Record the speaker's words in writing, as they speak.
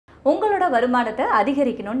உங்களோட வருமானத்தை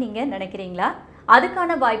அதிகரிக்கணும்னு நீங்க நினைக்கிறீங்களா?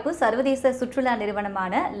 அதுக்கான வாய்ப்பு சர்வதேச சுற்றுலா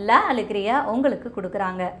நிறுவனமான லா அலிகிரியா உங்களுக்கு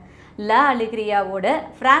கொடுக்குறாங்க. லா அலிகிரியாவோட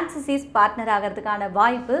பிரான்சிஸ் பார்ட்னர் ஆகிறதுக்கான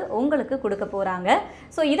வாய்ப்பு உங்களுக்கு கொடுக்க போகிறாங்க.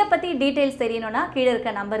 ஸோ இதை பற்றி டீட்டெயில்ஸ் தெரியணும்னா கீழே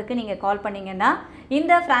இருக்க நம்பருக்கு நீங்கள் கால் பண்ணிங்கன்னா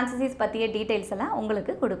இந்த பிரான்சிஸ் பற்றிய டீட்டெயில்ஸ் எல்லாம்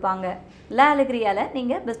உங்களுக்கு கொடுப்பாங்க. லா அலிகிரியாவில்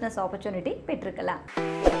நீங்கள் business opportunity பெற்றுக்கலாம்.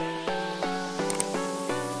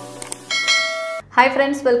 Hi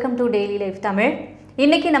friends, welcome to daily life Tamil.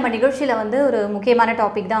 இன்றைக்கி நம்ம நிகழ்ச்சியில் ஒரு முக்கியமான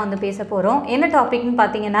டாபிக் தான் பேச போகிறோம். என்ன டாபிக்னு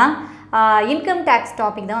பார்த்தீங்கன்னா இன்கம் டேக்ஸ்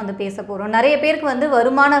டாபிக் தான் பேச போகிறோம். நிறைய பேருக்கு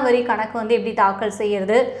வருமான வரி கணக்கு எப்படி தாக்கல்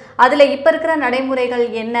செய்கிறது, அதில் இப்போ இருக்கிற நடைமுறைகள்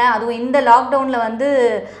என்ன, அதுவும் இந்த லாக்டவுனில்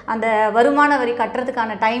அந்த வருமான வரி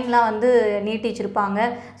கட்டுறதுக்கான டைம்லாம் நீட்டிச்சிருப்பாங்க.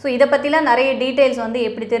 ஸோ இதை பற்றிலாம் நிறைய டீட்டெயில்ஸ்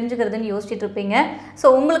எப்படி தெரிஞ்சுக்கிறதுன்னு யோசிச்சுட்டு இருப்பீங்க.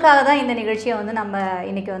 ஸோ உங்களுக்காக தான் இந்த நிகழ்ச்சியை நம்ம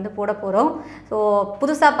இன்றைக்கி போட போகிறோம். ஸோ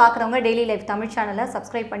புதுசாக பார்க்குறவங்க டெய்லி லைஃப் தமிழ் சேனலை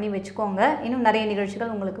சப்ஸ்கிரைப் பண்ணி வச்சுக்கோங்க. இன்னும் நிறைய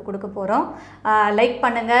நிகழ்ச்சிகள் உங்களுக்கு கொடுக்க போகிறோம். லைக்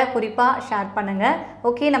பண்ணுங்கள், குறிப்பாக ஷேர் பண்ணுங்கள்.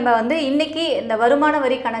 ஓகே, நம்ம இன்னைக்கு இந்த வருமான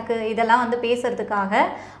வரி கணக்கு இதெல்லாம் பேசுறதுக்காக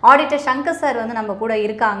ஆடிட்டர் சங்கர் சார் நம்ம கூட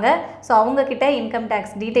இருக்காங்க. ஸோ அவங்க கிட்ட இன்கம்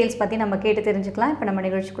டேக்ஸ் டீட்டெயில்ஸ் பற்றி நம்ம கேட்டு தெரிஞ்சுக்கலாம். இப்போ நம்ம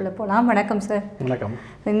நிகழ்ச்சிக்குள்ளே போகலாம். வணக்கம் சார். வணக்கம்.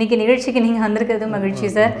 இன்னைக்கு நிகழ்ச்சிக்கு நீங்கள் வந்திருக்கிறது மகிழ்ச்சி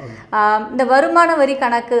சார். இந்த வருமான வரி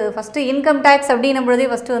கணக்கு ஃபஸ்ட்டு இன்கம் டேக்ஸ் அப்படின்னும் பொழுதே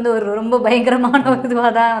ஃபஸ்ட்டு ஒரு ரொம்ப பயங்கரமான ஒரு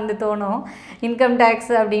இதுவாக தான் தோணும். இன்கம்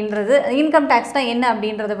டேக்ஸ் அப்படின்றது, இன்கம் டேக்ஸ்னால் என்ன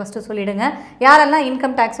அப்படின்றத ஃபஸ்ட்டு சொல்லிவிடுங்க. யாரெல்லாம்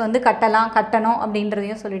இன்கம் டேக்ஸ் கட்டணும்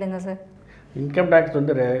அப்படின்றதையும் சொல்லிவிடுங்க sir. Income tax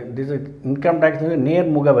income tax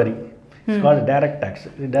நேர்முக வரி, கால்ட் டைரக்ட் டேக்ஸ்.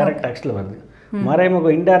 இது டைரக்ட் டேக்ஸில் வருது. மறைமுக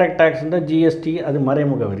இன்டைரக்ட் டேக்ஸ் ஜிஎஸ்டி, அது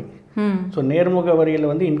மறைமுக வரி. ஸோ நேர்முக வரியில்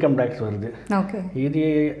இன்கம் டேக்ஸ் வருது. இது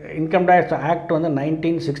இன்கம் டேக்ஸ் ஆக்ட்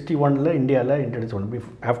 1961 இந்தியாவில் இன்ட்ரடியூஸ் பண்ணு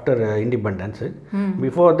after independence.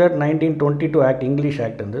 Before that 1922 act, English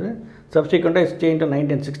act இருந்தது. சப்சிக்வெண்ட்டாக இட்ஸ் சேஞ்ச்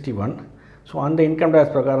 1961. ஸோ அந்த இன்கம்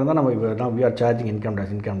டேக்ஸ் பிரகாரம் தான் நம்ம we are charging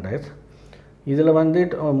income tax. இதில்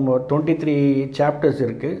 23 சாப்டர்ஸ்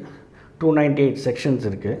இருக்குது, 298 செக்ஷன்ஸ்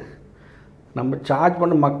இருக்குது. நம்ம சார்ஜ்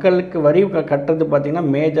பண்ண மக்களுக்கு வரி கட்டுறது பார்த்திங்கன்னா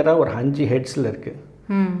மேஜராக ஒரு 5 ஹெட்ஸில் இருக்குது.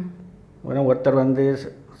 ஒருத்தர்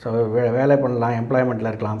வேலை பண்ணலாம்,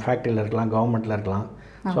 எம்ப்ளாய்மெண்ட்டில் இருக்கலாம், ஃபேக்ட்ரியில் இருக்கலாம், கவர்மெண்ட்டில் இருக்கலாம்.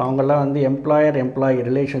 ஸோ அவங்கெல்லாம் எம்ப்ளாயி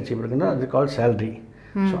ரிலேஷன்ஷிப் இருக்குன்னா அது கால் சேல்ரி.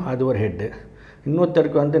 ஸோ அது ஒரு ஹெட்டு.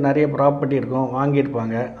 இன்னொருத்தருக்கு நிறைய ப்ராப்பர்ட்டி இருக்கும்,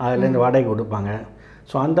 வாங்கியிருப்பாங்க, அதுலேருந்து வாடகை கொடுப்பாங்க.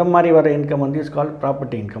 ஸோ அந்த மாதிரி வர income is call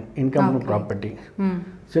property income property.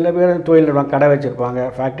 சில பேர் தொழில் இருப்பாங்க, கடை வச்சுருப்பாங்க,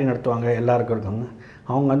 ஃபேக்ட்ரி நடத்துவாங்க, எல்லாருக்கும் இருக்காங்க.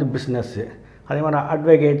 அவங்க பிஸ்னஸ்ஸு. அதே மாதிரி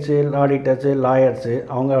அட்வொகேட்ஸு, ஆடிட்டர்ஸு, லாயர்ஸு,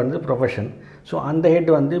 அவங்க ப்ரொஃபஷன். ஸோ அந்த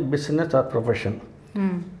head business or profession.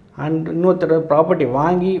 And இன்னொருத்தர் ப்ராப்பர்ட்டி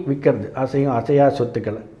வாங்கி விற்கிறது, அசையா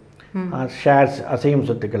சொத்துக்களை, ஷேர்ஸ், அசையும்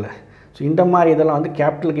சொத்துக்களை. ஸோ இந்த மாதிரி இதெல்லாம்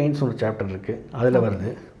கேபிட்டல் கெயின்ஸ் ஒரு சாப்டர் இருக்குது, அதில்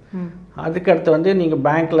வருது. அதுக்கடுத்து நீங்கள்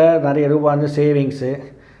பேங்க்கில் நிறைய ரூபா சேவிங்ஸு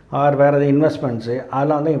ஆர் வேறு எதாவது இன்வெஸ்ட்மெண்ட்ஸு,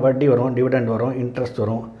 அதெல்லாம் வட்டி வரும், டிவிடெண்ட் வரும், இன்ட்ரெஸ்ட்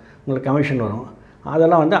வரும், உங்களுக்கு கமிஷன் வரும்.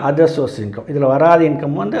 அதெல்லாம் அதர் சோர்ஸ் இன்கம். இதில் வராத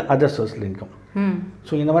இன்கம் அதர் சோர்ஸில் இன்கம்.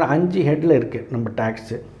 ஸோ இந்த மாதிரி 5 ஹெட்டில் இருக்குது நம்ம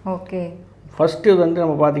டேக்ஸு. ஓகே, ஃபஸ்ட்டு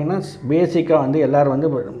நம்ம பார்த்திங்கன்னா பேசிக்காக எல்லோரும்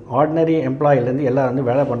ஆர்டினரி எம்ப்ளாயிலேருந்து எல்லோரும்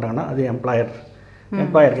வேலை பண்ணுறாங்கன்னா அது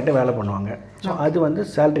எம்ப்ளாயர்கிட்ட வேலை பண்ணுவாங்க. ஸோ அது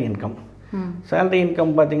சேல்ரி இன்கம். சேல்ரி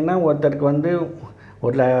இன்கம் பார்த்திங்கன்னா ஒருத்தருக்கு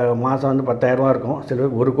ஒரு மாதம் 10,000 இருக்கும், சில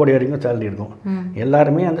பேருக்கு 1 கோடி வரைக்கும் சேலரி இருக்கும்.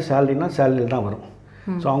 எல்லாருமே சேலரினா சேலரியில் தான் வரும்.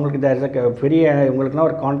 ஸோ அவங்களுக்கு பெரிய உங்களுக்குனா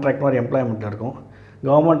ஒரு கான்ட்ராக்ட் மாதிரி எம்ப்ளாய்மெண்ட்டில் இருக்கும்.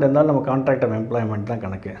 கவர்மெண்ட் இருந்தாலும் நம்ம கான்ட்ராக்ட் ஆஃப் எம்ப்ளாய்மெண்ட் தான்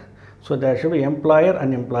கணக்கு. So there should be employer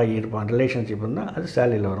and employee இருப்பான், ரிலேஷன்ஷிப் இருந்தால் அது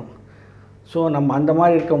சேலரியில் வரும். ஸோ நம்ம அந்த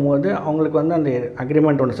மாதிரி இருக்கும்போது அவங்களுக்கு அந்த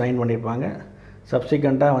அக்ரிமெண்ட் ஒன்று சைன் பண்ணியிருப்பாங்க.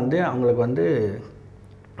 சப்சிக்வெண்ட்டாக அவங்களுக்கு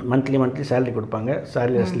மந்த்லி சேலரி கொடுப்பாங்க.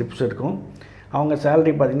 சேலரி ஸ்லிப்ஸ் இருக்கும். அவங்க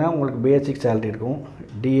சேலரி பார்த்திங்கன்னா உங்களுக்கு பேசிக் சேலரி இருக்கும்,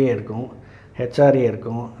 டிஏ இருக்கும், ஹெச்ஆர்ஏ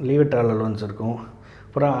இருக்கும், லீவ் ட்ராவல் அலவன்ஸ் இருக்கும்,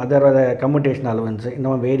 அப்புறம் அதர் கம்யூட்டேஷன் அலவன்ஸு, இந்த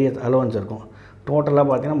மாதிரி வேரியஸ் அலவன்ஸ் இருக்கும். டோட்டலாக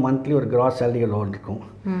பார்த்திங்கன்னா மந்த்லி ஒரு கிராஸ் சேலரி லோன் இருக்கும்.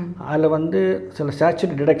 அதில் சில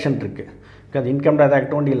ஸ்டாச்சுரி டிடக்ஷன் இருக்குது. அது இன்கம் டேக்ஸ்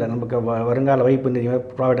ஆக்ட் ஒன்றும் இல்லை, நமக்கு வருங்கால வைப்பு நிதி,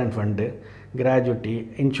 ப்ராவிடென்ட் ஃபண்டு, கிராஜுவிட்டி,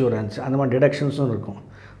 இன்சூரன்ஸ், அந்த மாதிரி டிடக்ஷன்ஸும் இருக்கும்.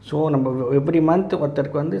 ஸோ நம்ம எவ்ரி மந்த்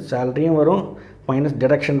ஒருத்தருக்கு சேலரியும் வரும், மைனஸ்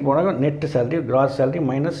டிடக்ஷன் போனால் net salary, cross salary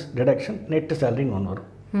minus deduction, net சேலரின்னு ஒன்று வரும்.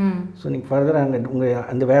 ஸோ நீங்கள் ஃபர்தர்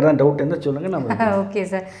அந்த வேறு டவுட் இருந்தால் சொல்லுங்கள். நம்ம ஓகே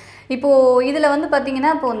சார். இப்போது இதில்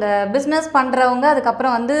பார்த்தீங்கன்னா இப்போது இந்த பிஸ்னஸ் பண்ணுறவங்க,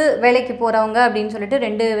 அதுக்கப்புறம் வேலைக்கு போகிறவங்க அப்படின்னு சொல்லிட்டு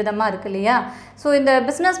 2 விதமாக இருக்குது இல்லையா? ஸோ இந்த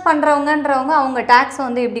பிஸ்னஸ் பண்ணுறவங்கன்றவங்க அவங்க டேக்ஸ்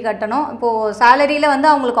எப்படி கட்டணும்? இப்போது சேலரியில்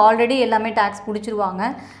அவங்களுக்கு ஆல்ரெடி எல்லாமே டேக்ஸ் பிடிச்சிருவாங்க.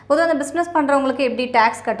 பொதுவாக அந்த பிஸ்னஸ் பண்ணுறவங்களுக்கு எப்படி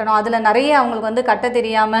டேக்ஸ் கட்டணும்? அதில் நிறைய அவங்களுக்கு கட்ட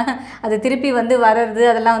தெரியாமல் அது திருப்பி வர்றது,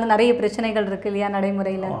 அதெல்லாம் நிறைய பிரச்சனைகள் இருக்குது இல்லையா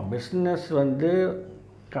நடைமுறையில்? பிஸ்னஸ்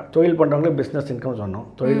தொழில் பண்ணுறவங்களே பிஸ்னஸ் இன்கம் சொன்னோம்.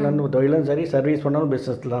 தொழிலும் சரி, சர்வீஸ் பண்ணாலும்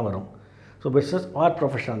பிஸ்னஸில் தான் வரும். ஸோ பிஸ்னஸ் ஆர்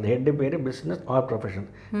ப்ரொஃபஷன், அந்த ஹெட்டு பேர் பிஸ்னஸ் ஆர் ப்ரொஃபஷன்.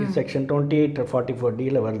 இது செக்ஷன்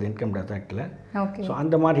 2844D வருது இன்கம் டேக்ஸ் ஆக்டில். ஸோ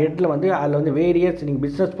அந்த மாதிரி ஹெட்டில் வந்து அதில் வந்து வேரியஸ் நீங்கள்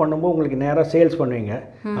பிஸ்னஸ் பண்ணும்போது உங்களுக்கு நேராக சேல்ஸ் பண்ணுவீங்க,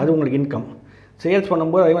 அது உங்களுக்கு இன்கம். சேல்ஸ்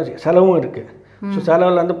பண்ணும்போது அதே மாதிரி செலவும் இருக்குது. ஸோ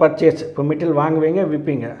செலவில் வந்து பர்ச்சேஸ், இப்போ மெட்டீரியல் வாங்குவீங்க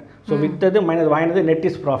விற்பீங்க. ஸோ விற்றது மைனஸ் வாங்கினது நெட்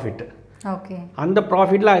இஸ் ப்ராஃபிட். ஓகே. அந்த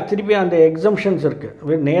ப்ராஃபிட்டில் திருப்பி அந்த எக்ஸம்ஷன்ஸ்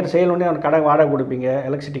இருக்குது. நேர் சேல் ஒன்றே அந்த கடை வாடகை கொடுப்பீங்க,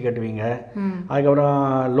 எலக்ட்ரிசிட்டி கட்டுவீங்க, அதுக்கப்புறம்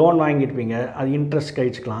லோன் வாங்கியிருப்பீங்க, அது இன்ட்ரெஸ்ட்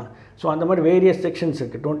கழிச்சிக்கலாம். ஸோ அந்த மாதிரி வேரியஸ் செக்ஷன்ஸ்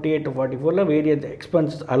இருக்குது 28 to 44 various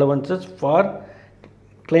expenses allowances for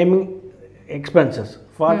climbing expenses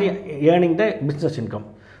for the earning the business income.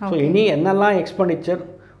 So இனி என்னெல்லாம் expenditure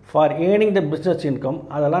for earning the business income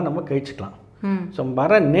அதெல்லாம் நம்ம கழிச்சிக்கலாம். ஸோ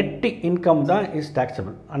வர நெட் இன்கம் தான் is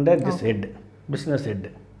taxable under this head, business head.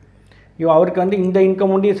 அவருக்கு வந்து இந்த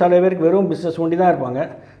இன்கம் ஒண்டி சில பேருக்கு வெறும் பிஸ்னஸ் ஒண்டி தான் இருப்பாங்க.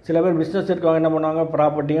 சில பேர் பிஸ்னஸ் இருக்கவங்க என்ன பண்ணுவாங்க,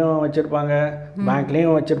 ப்ராப்பர்ட்டியும் வச்சுருப்பாங்க,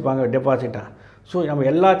 பேங்க்லேயும் வச்சுருப்பாங்க டெபாசிட்டாக. ஸோ நம்ம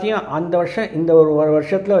எல்லாத்தையும் அந்த வருஷம் இந்த ஒரு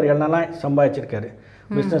வருஷத்தில் அவர் என்னெல்லாம் சம்பாதிச்சிருக்காரு,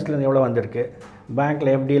 பிஸ்னஸ்லேருந்து எவ்வளோ வந்திருக்கு,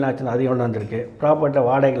 பேங்க்கில் எஃப்டிலாம் வச்சுருந்தா அது எவ்வளோ வந்திருக்கு, ப்ராப்பர்ட்டியில்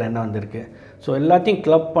வாடகையில் என்ன வந்திருக்கு, ஸோ எல்லாத்தையும்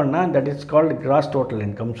கிளப் பண்ணால் that is called cross total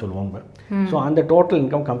income சொல்லுவாங்க. ஸோ அந்த டோட்டல்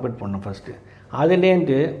இன்கம் கம்ப்ளீட் பண்ணணும் ஃபஸ்ட்டு.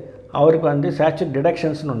 அதுலேருந்து அவருக்கு வந்து ஸ்டாட்யூட்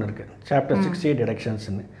டிடக்ஷன்ஸ்னு ஒன்று இருக்குது, சாப்டர் 60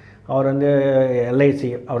 டிடக்ஷன்ஸ்னு. அவர் வந்து எல்ஐசி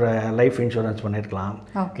அவர் லைஃப் இன்சூரன்ஸ் பண்ணியிருக்கலாம்,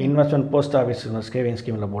 இன்வெஸ்ட்மெண்ட் போஸ்ட் ஆஃபீஸ் சேவிங்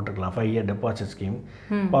ஸ்கீமில் போட்டுருக்கலாம், 5 year டெபாசிட் ஸ்கீம்.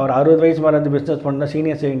 இப்போ அவர் 60 வயசு மேலே வந்து பிஸ்னஸ் பண்ணால்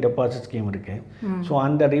சீனியர் சேவிங் டெபாசிட் ஸ்கீம் இருக்குது. ஸோ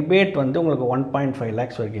அந்த ரிபேட் வந்து உங்களுக்கு 1.5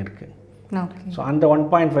 lakhs வரைக்கும் இருக்குது. ஸோ அந்த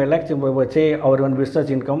 1.5 lakhs இப்போ வச்சு அவர் வந்து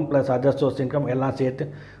business income plus other source income எல்லாம் சேர்த்து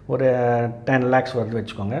ஒரு 10 lakhs வருது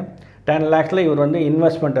வச்சுக்கோங்க. 10 lakhsல இவர் வந்து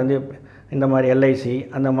இன்வெஸ்ட்மெண்ட் வந்து இந்த மாதிரி எல்ஐசி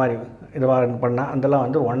அந்த மாதிரி இதுவாக பண்ணால் அதெல்லாம்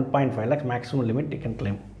வந்து 1.5 lakhs maximum limit you can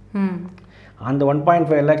claim. அந்த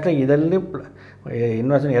 1.5 lakhsல இதெல்லாம்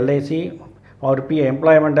இன்வெஸ்ட்மெண்ட் எல்ஐசி அவர்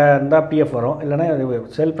எம்ப்ளாய்மெண்ட்டாக இருந்தால் பிஎஃப் வரும், இல்லைனா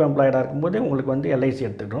செல்ஃப் எம்ப்ளாய்டாக இருக்கும்போது உங்களுக்கு வந்து எல்ஐசி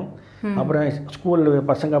எடுத்துக்கிறோம். அப்புறம் ஸ்கூல்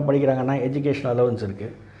பசங்க படிக்கிறாங்கன்னா எஜுகேஷன் அலவன்ஸ்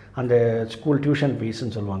இருக்குது, அந்த ஸ்கூல் டியூஷன்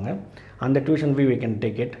ஃபீஸ்ன்னு சொல்லுவாங்க, அந்த tuition fee we can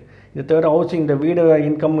take it. இது தவிர ஹவுசிங் இந்த வீடு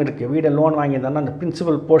இன்கம் இருக்குது, வீடு லோன் வாங்கியிருந்தாங்கன்னா அந்த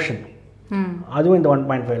பிரின்சிபல் போர்ஷன் அதுவும் இந்த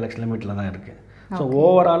 1.5 lakhs லிமிட்டில் தான் இருக்குது. ஸோ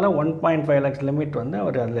ஓவராலாக 1.5 lakhs லிமிட் வந்து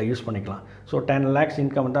அவர் அதில் யூஸ் பண்ணிக்கலாம். ஸோ 10 lakhs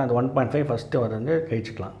இன்கம் வந்து அந்த 1.5 ஃபஸ்ட்டு அவர் வந்து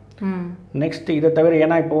கழிச்சிக்கலாம். நெக்ஸ்ட்டு இதை தவிர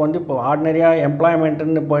ஏன்னா இப்போ ஆர்டினரியாக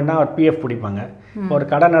எம்ப்ளாய்மெண்ட்டுன்னு போயின்னா அவர் பிஎஃப் பிடிப்பாங்க. இப்போ ஒரு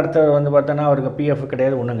கடை நடத்துறது வந்து பார்த்தோன்னா அவருக்கு பிஎஃப்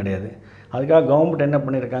கிடையாது, ஒன்றும் கிடையாது. அதுக்காக கவர்மெண்ட் என்ன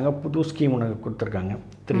பண்ணியிருக்காங்க, புது ஸ்கீம் ஒன்று கொடுத்துருக்காங்க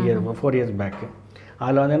 4 years பேக்கு.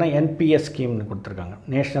 அதில் வந்து என்பிஎஸ் ஸ்கீம்னு கொடுத்துருக்காங்க,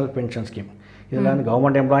 நேஷ்னல் பென்ஷன் ஸ்கீம். இதில் வந்து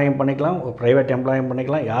கவர்மெண்ட் எம்ப்ளாயும் பண்ணிக்கலாம், ப்ரைவேட் எம்ப்ளாயும்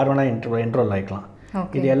பண்ணிக்கலாம், யார் வேணால் என்ரோல் ஆகிக்கலாம்.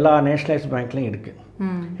 இது எல்லா நேஷ்னலைஸ் பேங்க்லையும் இருக்குது.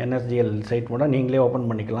 என்எஸ்டிஎல் சைட் கூட நீங்களே ஓப்பன்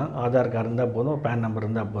பண்ணிக்கலாம், ஆதார் கார்டு இருந்தால் போதும், பேன் நம்பர்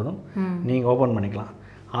இருந்தால் போதும், நீங்கள் ஓப்பன் பண்ணிக்கலாம்.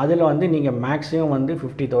 அதில் வந்து நீங்கள் மேக்ஸிமம் வந்து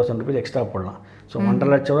 50,000 rupees எக்ஸ்ட்ரா போடலாம். ஸோ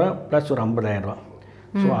 1.5 lakh ரூபா ப்ளஸ் ஒரு 50,000 ரூபா.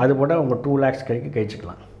 ஸோ அது போட உங்கள் 2 lakhs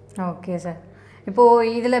கழிச்சிக்கலாம். Okay sir. இப்போது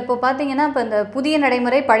இதில் இப்போ பார்த்தீங்கன்னா இப்போ இந்த புதிய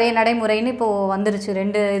நடைமுறை பழைய நடைமுறைன்னு இப்போது வந்துருச்சு,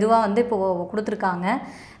 2 இதுவாக வந்து இப்போது கொடுத்துருக்காங்க.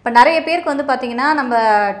 இப்போ நிறைய பேருக்கு வந்து பார்த்திங்கன்னா நம்ம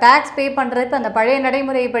டேக்ஸ் பே பண்ணுறது இப்போ அந்த பழைய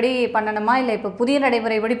நடைமுறைப்படி பண்ணணுமா இல்லை இப்போ புதிய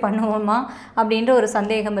நடைமுறைப்படி பண்ணுவோமா அப்படின்ற ஒரு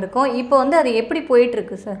சந்தேகம் இருக்கும். இப்போ வந்து அது எப்படி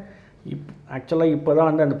போயிட்டுருக்கு சார்? ஆக்சுவலாக இப்போ தான்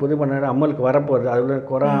வந்து அந்த புது பண்ண அமலுக்கு வரப்போகுது, அதில்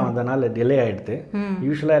கொரோனா வந்தனால டிலே ஆகிடுது.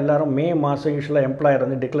 யூஸ்வலாக எல்லாரும் மே மாதம் யூஸ்வலாக எம்ப்ளாயர்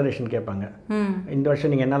வந்து டிக்ளரேஷன் கேட்பாங்க, இந்த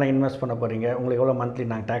வருஷம் நீங்கள் என்னெல்லாம் இன்வெஸ்ட் பண்ண போகிறீங்க, உங்களுக்கு எவ்வளோ மந்த்லி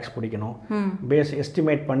நாங்கள் டேக்ஸ் பிடிக்கணும், பேஸ்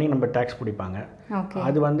எஸ்டிமேட் பண்ணி நம்ம டேக்ஸ் பிடிப்பாங்க.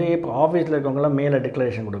 அது வந்து இப்போ ஆஃபீஸில் இருக்கவங்களாம் மேலே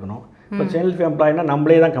டிக்ளரேஷன் கொடுக்கணும். இப்போ செல்ஃப் எம்ப்ளாய்னா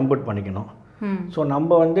நம்மளே தான் கம்ப்யூட் பண்ணிக்கணும். ஸோ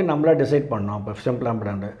நம்ம வந்து நம்மளா டிசைட் பண்ணோம். இப்போ சிம்பிளாக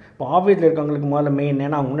பண்ண இப்போ ஆஃபீஸில் இருக்கவங்களுக்கு முதல்ல மெயின்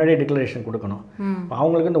ஏன்னா அவங்க முன்னாடியே டிக்ளரேஷன் கொடுக்கணும். இப்போ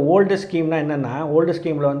அவங்களுக்கு இந்த ஓல்டு ஸ்கீம்னா என்னென்னா, ஓல்டு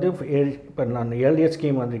ஸ்கீமில் வந்து இப்போ நான் ஏர்லியர்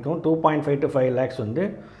ஸ்கீம் வந்திருக்கும் 2.5 to 5 lakhs வந்து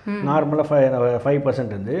நார்மலாக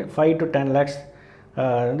 5% இருந்து 5 to 10 lakhs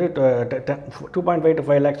வந்து 2.5 to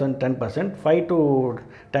 5 lakhs வந்து 10%, 5 to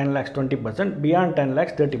 10 lakhs 20%, பியாண்ட் 10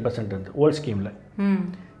 lakhs 30% இருந்து ஓல்டு ஸ்கீமில்.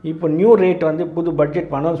 இப்போ நியூ ரேட் வந்து புது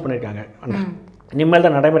பட்ஜெட் அனௌன்ஸ் பண்ணியிருக்காங்க, இனிமேல்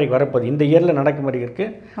தான் நடைமுறைக்கு வரப்போகுது. இந்த இயரில் நடக்கும்படி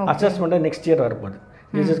இருக்குது. அசஸ்மெண்ட்டு நெக்ஸ்ட் இயர் வரப்போகுது.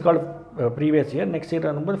 This is called previous year. Next year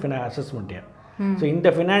வரும்போது அசஸ்மெண்ட் இயர். ஸோ இந்த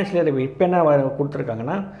ஃபினான்ஷியல் இயர் இப்போ என்ன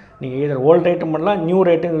கொடுத்துருக்காங்கன்னா, நீங்கள் இதர் ஓல்டு ரேட்டும் பண்ணலாம், நியூ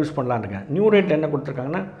ரேட்டும் யூஸ் பண்ணலான்னு இருக்கேன். நியூ ரேட் என்ன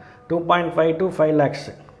கொடுத்துருக்காங்கன்னா 2.5 to 5 lakhs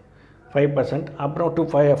 5%, அப்புறம்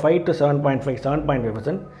 5 to 7.5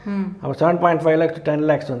 7.5%, அப்புறம் 7.5 lakhs to 10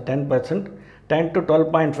 lakhs வந்து 10%, 10 to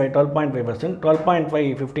 12.5 12.5%,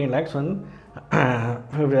 12.5 15 lakhs வந்து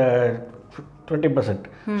 20%.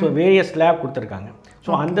 ஸோ வேரியஸ் ஸ்லாப் கொடுத்துருக்காங்க. ஸோ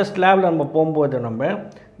அந்த ஸ்லாபில் நம்ம போகும்போது நம்ம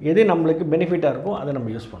எது நம்மளுக்கு பெனிஃபிட்டாக இருக்கோ அதை நம்ம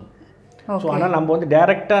யூஸ் பண்ணணும். ஸோ ஆனால் நம்ம வந்து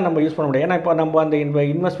டேரெக்டாக நம்ம யூஸ் பண்ண முடியாது. ஏன்னா இப்போ நம்ம அந்த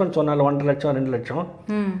இன்வெஸ்ட்மெண்ட் சொன்னாலும் 1 லட்சம் 2 லட்சம்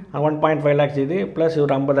 1.5 lakhs இது ப்ளஸ்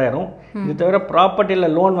ஒரு 50,000. இது தவிர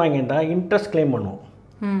ப்ராப்பர்ட்டியில் லோன் வாங்கியிருந்தால் இன்ட்ரெஸ்ட் கிளைம் பண்ணுவோம்,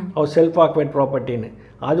 அவர் செல்ஃப் ஆக்குபைட் ப்ராப்பர்ட்டின்னு.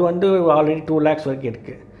 அது வந்து ஆல்ரெடி 2 lakhs வரைக்கும்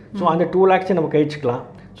இருக்குது. ஸோ அந்த 2 lakhs நம்ம கழிச்சிக்கலாம்.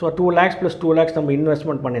 ஸோ 2 lakhs + 2 lakhs நம்ம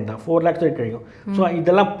இன்வெஸ்ட்மெண்ட் பண்ணியிருந்தோம் 4 lakhs வரைக்கும் கிடைக்கும். ஸோ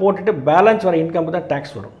இதெல்லாம் போட்டுட்டு பேலன்ஸ் வர இன்கம் தான்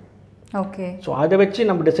டேக்ஸ் வரும். ஓகே. ஸோ அதை வச்சு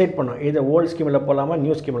நம்ம டிசைட் பண்ணோம் இது ஓல்டு ஸ்கீமில் போகலாமா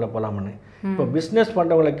நியூ ஸ்கீமில் போகலாமான்னு. இப்போ பிஸ்னஸ்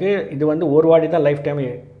பண்ணுறவங்களுக்கு இது வந்து ஒரு வாட்டி தான் லைஃப் டைம்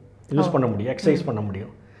யூஸ் பண்ண முடியும், எக்ஸசைஸ் பண்ண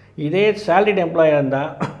முடியும். இதே சேலரிட் எம்ப்ளாயாக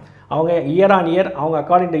இருந்தால் அவங்க இயர் ஆன் இயர் அவங்க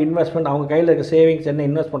அக்கார்டிங் டு இன்வெஸ்ட்மெண்ட் அவங்க கையில் இருக்க சேவிங்ஸ் என்ன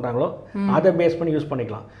இன்வெஸ்ட் பண்ணுறாங்களோ அதை பேஸ் பண்ணி யூஸ்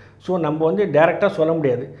பண்ணிக்கலாம். ஸோ நம்ம வந்து டேரெக்டாக சொல்ல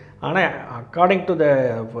முடியாது. ஆனால் அக்கார்டிங் டு த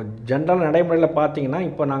ஜென்ரல் நடைமுறையில் பார்த்தீங்கன்னா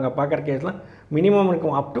இப்போ நாங்கள் பார்க்குற கேஸ்லாம் மினிமம்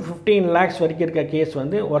இருக்கும் அப் டு 15 lakhs வரைக்கும் இருக்க கேஸ்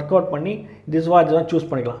வந்து ஒர்க் அவுட் பண்ணி திஸ் தான் சூஸ்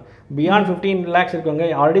பண்ணிக்கலாம். பியாண்ட் 15 lakhs இருக்கவங்க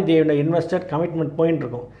ஆல்ரெடி தேவ் இன்வெஸ்டட் கமிட்மெண்ட் போயின்னு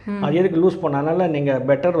இருக்கும். அது எதுக்கு லூஸ் பண்ணனால நீங்கள்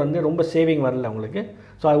பெட்டர் வந்து ரொம்ப சேவிங் வரல உங்களுக்கு.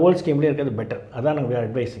 ஸோ அது ஓல்டு ஸ்கீம்லேயே இருக்கிறது பெட்டர். அதான் நாங்கள்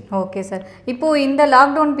அட்வைஸிங். Okay sir. இப்போது இந்த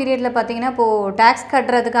லாக்டவுன் பீரியடில் பார்த்தீங்கன்னா இப்போது டேக்ஸ்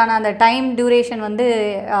கட்டுறதுக்கான அந்த டைம் டியூரேஷன் வந்து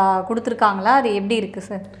கொடுத்துருக்காங்களா? அது எப்படி இருக்குது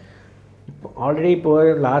சார்? இப்போ ஆல்ரெடி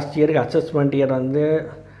இப்போது லாஸ்ட் இயருக்கு அசஸ்மெண்ட் இயர் வந்து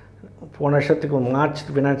போன வருஷத்துக்கு மார்ச்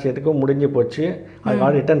ஃபினான்ஸ் இயருக்கு முடிஞ்சு போச்சு. அதுக்கு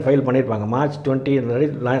ஆல்ரெடி ரிட்டர்ன் ஃபைல் பண்ணியிருப்பாங்க. March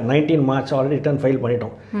 19 March already return file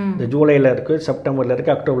பண்ணிட்டோம். இந்த ஜூலையில் இருக்குது, செப்டம்பரில்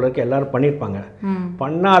இருக்குது, அக்டோபரில் இருக்குது, எல்லோரும் பண்ணியிருப்பாங்க.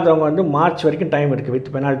 பண்ணாதவங்க வந்து மார்ச் வரைக்கும் டைம் இருக்குது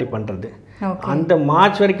வித் பெனால்ட்டி பண்ணுறது. அந்த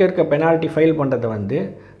மார்ச் வரைக்கும் இருக்க பெனால்ட்டி ஃபைல் பண்ணுறதை வந்து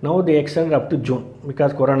now the extend up to June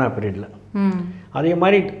because corona பீரியடில். அதே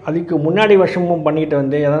மாதிரி அதுக்கு முன்னாடி வருஷமும் பண்ணிட்டு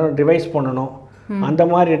வந்து எதாவது ரிவைஸ் பண்ணணும் அந்த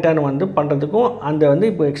மாதிரி ரிட்டர்ன் வந்து பண்ணுறதுக்கும் அந்த வந்து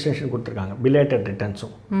இப்போ எக்ஸ்டென்ஷன் கொடுத்துருக்காங்க பிலேட்டட்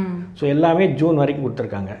ரிட்டர்ன்ஸும். ஸோ எல்லாமே ஜூன் வரைக்கும்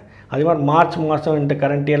கொடுத்துருக்காங்க. அதே மாதிரி மார்ச் மாதம் இந்த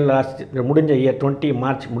கரண்ட் இயர் லாஸ்ட் முடிஞ்ச இயர் 20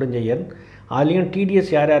 மார்ச் முடிஞ்ச இயர் அதுலேயும்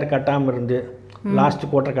டிடிஎஸ் யார் யார் கட்டாமல் இருந்து லாஸ்ட்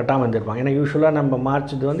குவார்ட்டர் கட்டாமல் இருந்திருப்பாங்க. ஏன்னா யூஸ்வலாக நம்ம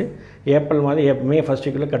மார்ச் இது வந்து ஏப்ரல் மாதிரி மே ஃபர்ஸ்ட்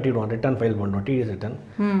வீக்கில் கட்டிடுவோம், ரிட்டர்ன் ஃபைல் பண்ணுவோம் டிடிஎஸ் ரிட்டர்ன்.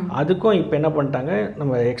 அதுக்கும் இப்போ என்ன பண்ணிட்டாங்க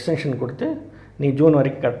நம்ம எக்ஸ்டென்ஷன் கொடுத்து நீ ஜூன்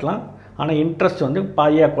வரைக்கும் கட்டலாம். ஆனால் இன்ட்ரெஸ்ட் வந்து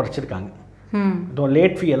பாதியாக குறைச்சிருக்காங்க.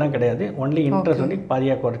 லேட் ஃபீ எல்லாம் கிடையாது, ஒன்லி இன்ட்ரெஸ்ட் வந்து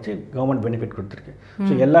பாதியாக குறைச்சி கவர்மெண்ட் பெனிஃபிட் கொடுத்துருக்கு.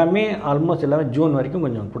 ஸோ எல்லாமே ஆல்மோஸ்ட் எல்லாமே ஜூன் வரைக்கும்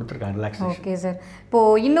கொஞ்சம் கொடுத்துருக்காங்க ரிலாக்ஸேஷன். Okay sir.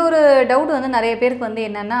 இப்போது இன்னொரு டவுட் வந்து நிறைய பேருக்கு வந்து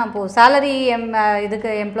என்னென்னா இப்போது சேலரி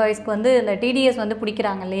இதுக்கு எம்ப்ளாயீஸ்க்கு வந்து இந்த டிடிஎஸ் வந்து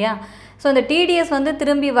பிடிக்கிறாங்க இல்லையா? ஸோ இந்த டிடிஎஸ் வந்து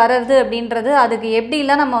திரும்பி வர்றது அப்படின்றது அதுக்கு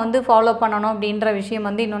எப்படிலாம் நம்ம வந்து ஃபாலோ பண்ணணும் அப்படின்ற விஷயம்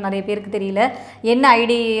வந்து இன்னும் நிறைய பேருக்கு தெரியல. என்ன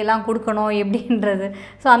ஐடி எல்லாம் கொடுக்கணும் எப்படின்றது.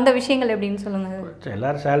 ஸோ அந்த விஷயங்கள் எப்படின்னு சொல்லுங்கள்.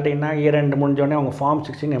 எல்லோரும் சேலரினா இயர் எண்டு முடிஞ்சோடனே அவங்க ஃபார்ம்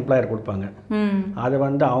 16 எம்ப்ளாயர் கொடுப்பாங்க. அதை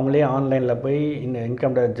வந்து அவங்களே ஆன்லைனில் போய் இந்த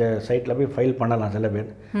இன்கம் டேக்ஸ் சைட்டில் போய் ஃபைல் பண்ணலாம் சில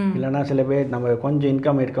பேர். இல்லைனா சில பேர் நம்ம கொஞ்சம்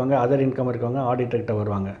இன்கம் இருக்கவங்க அதர் இன்கம் இருக்கவங்க ஆடிட்டர்கிட்ட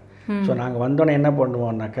வருவாங்க. ஸோ நாங்கள் வந்தோன்னே என்ன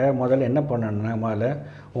பண்ணுவோம்னாக்கா முதல்ல என்ன பண்ணணும்னா முதல்ல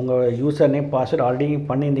உங்கள் யூசர் நேம் பாஸ்வேர்டு ஆல்ரெடி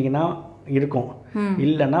பண்ணியிருந்தீங்கன்னா இருக்கும்.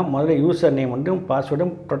 இல்லைனா முதல்ல யூசர் நேம் வந்து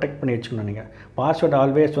பாஸ்வேர்டும் ப்ரொடெக்ட் பண்ணி வச்சுக்கணும். நீங்கள் பாஸ்வேர்டு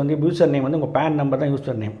ஆல்வேஸ் வந்து யூசர் நேம் வந்து உங்கள் பேன் நம்பர் தான்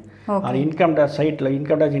யூசர் நேம். அது இன்கம் டேக்ஸ் சைட்டில்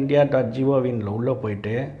incometaxindia.gov உள்ளே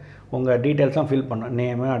போயிட்டு உங்கள் டீட்டெயில்ஸாக ஃபில் பண்ணணும்.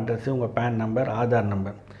 நேமு, அட்ரஸ்ஸு, உங்கள் பேன் நம்பர், ஆதார்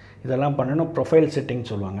நம்பர் இதெல்லாம் பண்ணணும். ப்ரொஃபைல் செட்டிங்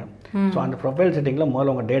சொல்லுவாங்க. ஸோ அந்த ப்ரொஃபைல் செட்டிங்கில்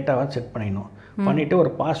முதல்ல உங்கள் டேட்டாவை செட் பண்ணிக்கணும். பண்ணிவிட்டு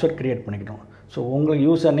ஒரு பாஸ்வேர்ட் க்ரியேட் பண்ணிக்கணும். ஸோ உங்கள்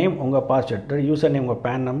யூசர் நேம் உங்கள் பாஸ்வேர்ட், யூசர் நேம் உங்கள்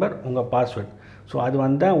பேன் நம்பர் உங்கள் பாஸ்வேர்ட். ஸோ அது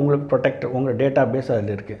வந்தால் உங்களுக்கு ப்ரொடெக்ட் உங்கள் டேட்டா பேஸ்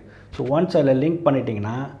அதில் இருக்குது. ஸோ ஒன்ஸ் அதில் லிங்க்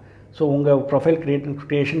பண்ணிட்டீங்கன்னா ஸோ உங்கள் ப்ரொஃபைல்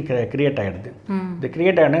கிரியேஷன் கிரியேட் ஆகிடுது. இது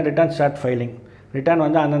create ஆகிடுனா return start filing. Return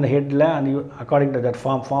வந்து அந்தந்த ஹெட்டில் அந்த according to that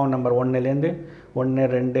form number 1லேருந்து 1,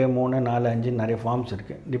 2, 3, 4, 5 நிறைய ஃபார்ம்ஸ்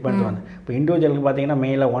இருக்குது. டிபெண்ட்ஸ் வந்து இப்போ இண்டிவிஜுவலுக்கு பார்த்தீங்கன்னா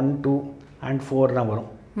மேலே 1, 2 and 4 தான் வரும்.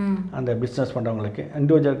 அந்த பிஸ்னஸ் பண்ணுறவங்களுக்கு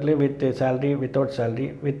இண்டிவிஜுவலுக்கு with salary, without salary,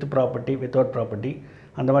 with property, without property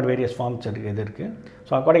அந்த மாதிரி வேரியஸ் ஃபார்ம்ஸ் இருக்குது. இது இருக்குது.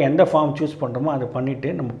 ஸோ அக்கார்டிங் எந்த ஃபார்ம் சூஸ் பண்ணுறோமோ அதை பண்ணிவிட்டு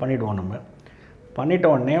நம்ம பண்ணிவிடுவோம். நம்ம பண்ணிட்ட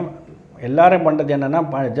உடனே எல்லோரும் பண்ணுறது என்னென்னா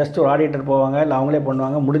ஜஸ்ட் ஒரு ஆடிட்டர் போவாங்க இல்லை அவங்களே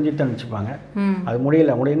பண்ணுவாங்க முடிஞ்சுட்டுன்னு நினச்சிப்பாங்க. அது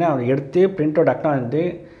முடியலன்னா அதை எடுத்து பிரிண்ட் அவுட் அக்னாலஜி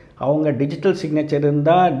அவங்க டிஜிட்டல் சிக்னேச்சர்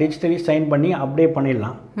இருந்தால் டிஜிட்டலி சைன் பண்ணி அப்படியே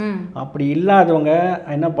பண்ணிடலாம். அப்படி இல்லாதவங்க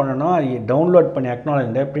என்ன பண்ணணும், அது டவுன்லோட் பண்ணி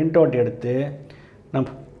அக்னாலஜி பிரிண்ட் அவுட் எடுத்து நம்ம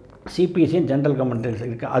சிபிஎஸ்சி ஜென்ரல் கவர்மெண்ட்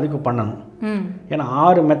இருக்குது அதுக்கு பண்ணணும். ஏன்னா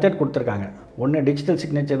 6 மெத்தட் கொடுத்துருக்காங்க. ஒன்று டிஜிட்டல்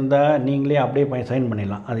சிக்னேச்சர் இருந்தால் நீங்களே அப்படியே சைன்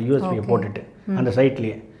பண்ணிடலாம் அது யூஎஸ்பியை போட்டுட்டு அந்த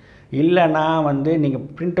சைட்லேயே. இல்லைன்னா வந்து நீங்கள்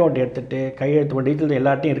பிரிண்ட் அவுட் எடுத்துகிட்டு கையெழுத்து டிஜிட்டல்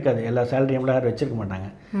எல்லாத்தையும் இருக்காது, எல்லா சேலரி எம்ப்ளாயர் வச்சுருக்க மாட்டாங்க.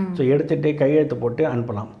 ஸோ எடுத்துகிட்டு கையெழுத்து போட்டு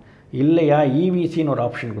அனுப்பலாம். இல்லையா இவிசின்னு ஒரு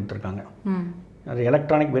ஆப்ஷன் கொடுத்துருக்காங்க, அது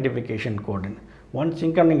எலக்ட்ரானிக் வெரிஃபிகேஷன் கோடுன்னு. ஒன்ஸ்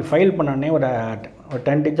இன்கம் நீங்கள் ஃபைல் பண்ணோடனே ஒரு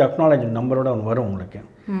 10 digit அக்னாலஜி நம்பரோட ஒன்று வரும் உங்களுக்கு.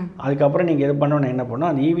 அதுக்கப்புறம் நீங்கள் எது பண்ணணும் என்ன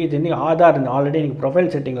பண்ணணும், அந்த இவிசி ஆதார் ஆல்ரெடி நீங்கள்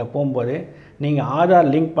ப்ரொஃபைல் செட்டிங்கில் போகும்போது நீங்கள்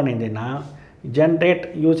ஆதார் லிங்க் பண்ணியிருந்தீங்கன்னா ஜென்ரேட்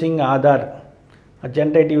யூஸிங்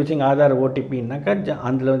ஆதார் ஓடிபின்னாக்கா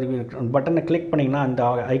அதில் வந்து பட்டனை கிளிக் பண்ணிங்கன்னா அந்த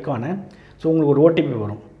ஐக்கானை ஸோ உங்களுக்கு ஒரு ஓடிபி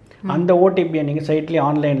வரும். அந்த ஓடிபியை நீங்கள் சைட்லேயே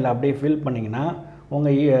ஆன்லைனில் அப்படியே ஃபில் பண்ணிங்கன்னா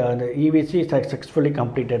உங்கள் அந்த இவிசி சக்ஸஸ்ஃபுல்லி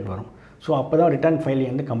கம்ப்ளீட்டட் வரும். ஸோ அப்போ தான் ரிட்டர்ன்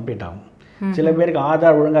ஃபைலிங் வந்து கம்ப்ளீட் ஆகும். சில பேருக்கு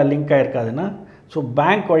ஆதார் ஒழுங்காக லிங்க் ஆகிருக்காதுன்னா ஸோ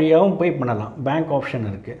பேங்க் வழியாகவும் போய் பண்ணலாம். பேங்க் ஆப்ஷன்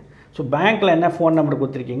இருக்குது. ஸோ பேங்க்கில் என்ன ஃபோன் நம்பர்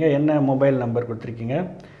கொடுத்துருக்கீங்க, என்ன மொபைல் நம்பர் கொடுத்துருக்கீங்க,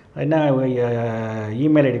 என்ன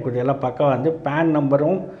இமெயில் ஐடி கொடுத்து எல்லாம் பக்கம் வந்து பேன்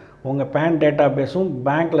நம்பரும் உங்கள் பேன் டேட்டா பேஸும்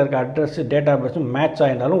பேங்க்கில் இருக்க அட்ரஸ் டேட்டா பேஸும் மேட்ச்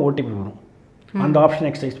ஆகிருந்தாலும் ஓடிபி வரும். அந்த ஆப்ஷன்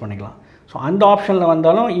எக்ஸசைஸ் பண்ணிக்கலாம். ஸோ அந்த ஆப்ஷனில்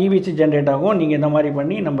வந்தாலும் இவிசி ஜென்ரேட் ஆகும். நீங்கள் இந்த மாதிரி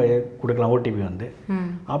பண்ணி நம்ம கொடுக்கலாம் ஓடிபி வந்து.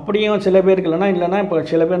 அப்படியும் சில பேருக்கு இல்லைனா இப்போ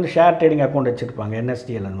சில பேர் வந்து ஷேர் ட்ரேடிங் அக்கௌண்ட் வச்சுருப்பாங்க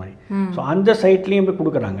NSDL அந்த மாதிரி. ஸோ அந்த சைட்லேயும் போய்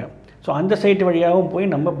கொடுக்குறாங்க. ஸோ அந்த சைட் வழியாகவும்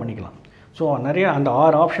போய் நம்ம பண்ணிக்கலாம். ஸோ நிறைய அந்த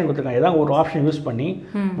 6 ஆப்ஷன் கொடுத்துருக்காங்க. ஏதாவது ஒரு ஆப்ஷன் யூஸ் பண்ணி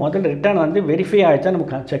முதல்ல ரிட்டர்ன் வந்து வெரிஃபை ஆகிடுச்சா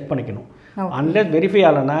நம்ம செக் பண்ணிக்கணும். அன்லெஸ் வெரிஃபை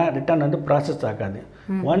ஆகலைன்னா ரிட்டர்ன் வந்து ப்ராசஸ் ஆகாது.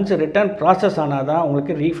 ஒன்ஸ் ரிட்டர்ன் ப்ராசஸ் ஆனால் தான்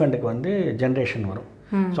உங்களுக்கு ரீஃபண்டுக்கு வந்து ஜென்ரேஷன் வரும்.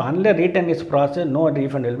 So unless return is process no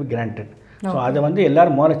refund will be granted. So அதை வந்து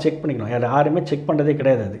எல்லோரும் முதல்ல செக் பண்ணிக்கணும். யாருமே செக் பண்ணுறதே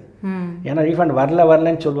கிடையாது அது. ஏன்னா ரீஃபண்ட்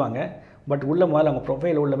வரலன்னு சொல்லுவாங்க. பட் உள்ள முதல்ல அவங்க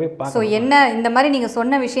ப்ரொஃபைல் உள்ள போய் பார்க்க. ஸோ என்ன இந்த மாதிரி நீங்கள்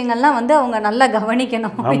சொன்ன விஷயங்கள்லாம் வந்து அவங்க நல்லா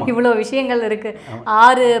கவனிக்கணும். இவ்வளோ விஷயங்கள் இருக்குது.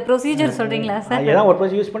 6 ப்ரொசீஜர் சொல்கிறீங்களா சார்? ஏதாவது ஒரு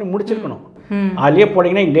ப்ரொசீஜர் யூஸ் பண்ணி முடிச்சிருக்கணும். அதுலேயே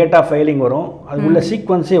போனீங்கன்னா டேட்டா ஃபைலிங் வரும். அது உள்ள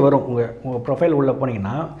சீக்வன்ஸே வரும். உங்கள் ப்ரொஃபைல் உள்ளே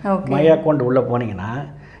போனீங்கன்னா மை அக்கௌண்ட் உள்ளே போனீங்கன்னா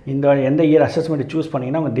இந்த எந்த இயர் அசஸ்மெண்ட் சூஸ்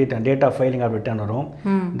பண்ணிங்கன்னா உங்கள் டேட்டா ஃபைலிங் ஆஃப் ரிட்டர்ன் வரும்.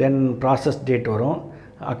 தென் ப்ராசஸ் டேட் வரும்.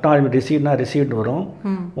 அக்னாலஜ்மெண்ட் ரிசீவ்னா ரிசீவ்ட் வரும்.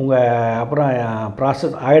 உங்கள் அப்புறம்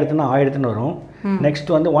ப்ராசஸ் ஆயிடுத்துன்னு வரும். நெக்ஸ்ட்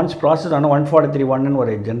வந்து ஒன்ஸ் ப்ராசஸ் ஆனால் 143(1)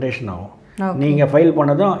 ஒரு ஜென்ரேஷன் ஆகும். நீங்கள் ஃபைல்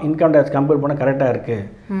பண்ணதும் இன்கம் டேக்ஸ் கம்ப்ளீட் பண்ண கரெக்டாக இருக்குது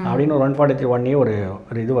அப்படின்னு ஒரு 143(1)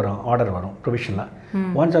 ஒரு இது வரும், ஆர்டர் வரும் ப்ரொவிஷனில்.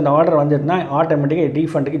 ஒன்ஸ் அந்த ஆர்டர் வந்துட்டுனா ஆட்டோமேட்டிக்காக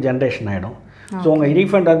ரீஃபண்டுக்கு ஜென்ரேஷன் ஆகிடும். ஸோ உங்கள்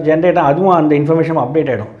ரீஃபண்ட் வந்து ஜென்ரேட் அதுவும் அந்த இன்ஃபர்மேஷன்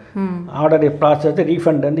அப்டேட் ஆகிடும். ஆர்டர் ப்ராசஸ்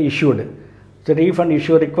ரீஃபண்ட் வந்து issued. So refund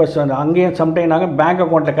issue request வந்து அங்கேயும் சம்டைம் நாங்கள் பேங்க்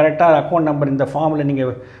அக்கௌண்ட்டில் கரெக்டாக அக்கௌண்ட் நம்பர் இந்த ஃபார்மில்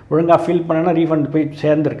நீங்கள் ஒழுங்காக ஃபில் பண்ணனா ரீஃபண்ட் போய்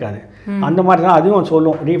சேர்ந்துருக்காது. அந்த மாதிரி தான் அதுவும்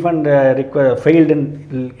சொல்லும் ரீஃபண்ட்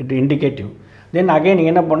ஃபெயில்டுன்னு இண்டிகேட்டிவ். தென் அகைன்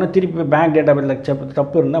நீங்கள் என்ன பண்ணணும், திருப்பி பேங்க் டேட்டா பேஸில்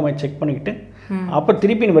தப்பு இருந்தால் நம்ம செக் பண்ணிக்கிட்டு அப்போ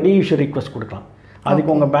திருப்பி நம்ம ரீஇஷ்யூ ரிக்வஸ்ட் கொடுக்கலாம்.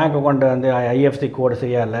 அதுக்கு உங்கள் பேங்க் அக்கௌண்ட் வந்து IFSC கோடு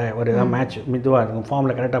சரியா இல்லை, ஒரு இதாக மேட்ச் இதுவாக இருக்கும்,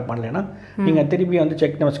 ஃபார்மில் கரெக்டாக பண்ணலைன்னா நீங்கள் திருப்பி வந்து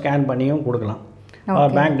செக் நம்ம ஸ்கேன் பண்ணியும் கொடுக்கலாம்.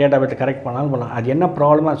 பேங்க் டேட்டா பேஸை கரெக்ட் பண்ணாலும் பண்ணலாம். அது என்ன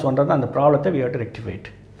ப்ராப்ளமாக சொல்கிறது அந்த ப்ராப்ளத்தை we have to rectify it.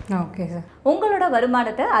 Okay sir. உங்களோட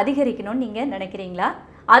வருமானத்தை அதிகரிக்கணும்னு நீங்கள் நினைக்கிறீங்களா?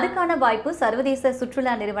 அதுக்கான வாய்ப்பு சர்வதேச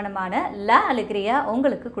சுற்றுலா நிறுவனமான லா அலிக்ரியா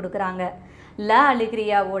உங்களுக்கு கொடுக்குறாங்க. லா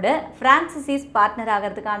அலிக்ரியாவோட ஃப்ரான்சிசிஸ் பார்ட்னர்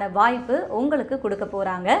ஆகிறதுக்கான வாய்ப்பு உங்களுக்கு கொடுக்க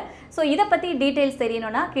போகிறாங்க. ஸோ இதை பற்றி டீட்டெயில்ஸ்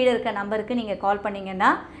தெரியணும்னா கீழே இருக்க நம்பருக்கு நீங்கள் கால்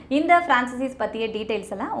பண்ணிங்கன்னா இந்த ஃப்ரான்சிசிஸ் பற்றிய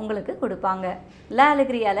டீட்டெயில்ஸ் எல்லாம் உங்களுக்கு கொடுப்பாங்க. லா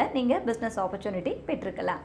அலிக்ரியாவில் நீங்கள் பிஸ்னஸ் ஆப்பர்ச்சுனிட்டி பெற்றுக்கலாம்.